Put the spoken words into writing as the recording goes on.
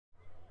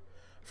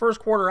First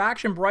quarter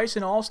action,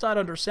 Bryson Allstott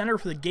under center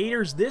for the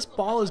Gators. This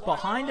ball is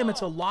behind him.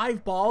 It's a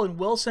live ball, and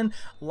Wilson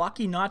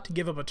lucky not to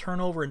give up a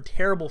turnover in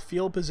terrible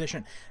field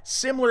position.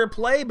 Similar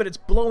play, but it's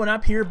blowing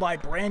up here by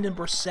Brandon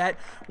Brissett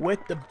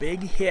with the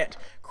big hit.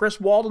 Chris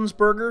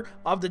Waldensberger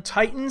of the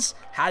Titans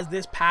has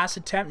this pass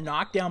attempt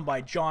knocked down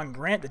by John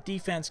Grant. The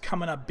defense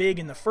coming up big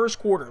in the first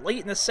quarter.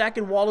 Late in the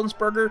second,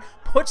 Waldensberger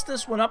puts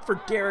this one up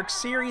for Derek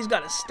Sear. He's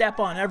got to step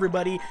on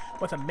everybody.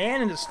 With a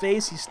man in his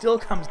face, he still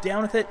comes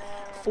down with it.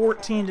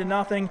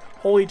 14-0,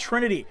 Holy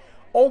Trinity.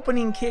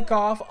 Opening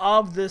kickoff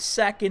of the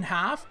second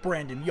half,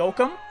 Brandon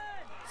Yoakum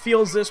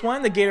feels this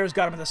one. The Gators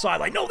got him at the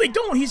sideline. No, they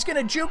don't. He's going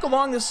to juke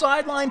along the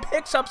sideline,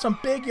 picks up some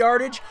big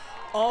yardage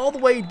all the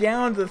way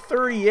down to the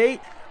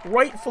 38.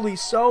 Rightfully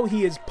so.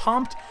 He is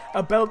pumped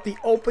about the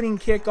opening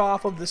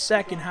kickoff of the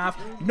second half.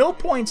 No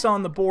points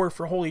on the board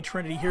for Holy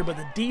Trinity here, but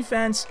the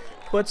defense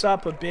puts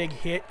up a big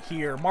hit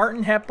here.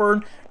 Martin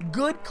Hepburn,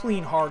 good,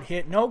 clean, hard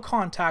hit. No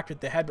contact with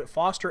the head, but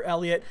Foster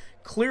Elliott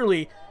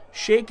clearly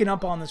shaken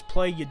up on this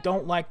play. You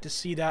don't like to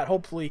see that.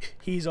 Hopefully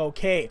he's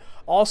okay.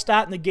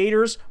 Allstott and the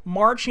Gators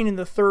marching in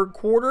the third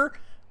quarter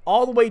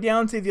all the way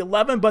down to the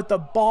 11, but the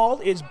ball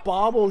is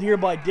bobbled here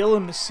by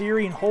Dylan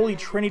Masiri, and Holy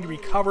Trinity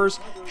recovers,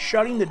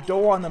 shutting the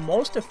door on the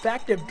most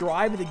effective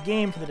drive of the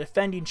game for the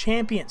defending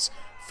champions.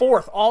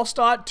 Fourth,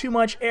 Allstott, too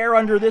much air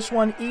under this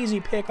one.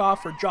 Easy pickoff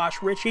for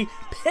Josh Ritchie.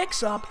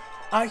 Picks up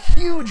a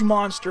huge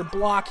monster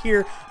block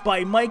here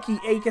by Mikey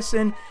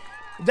Akison.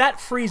 That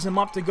frees him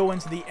up to go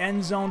into the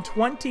end zone.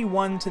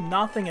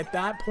 21-0 at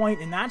that point,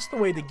 and that's the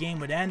way the game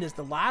would end, as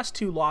the last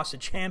two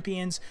LOSSA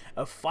champions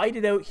fight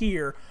it out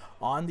here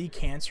on the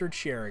Cancer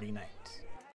Charity Night.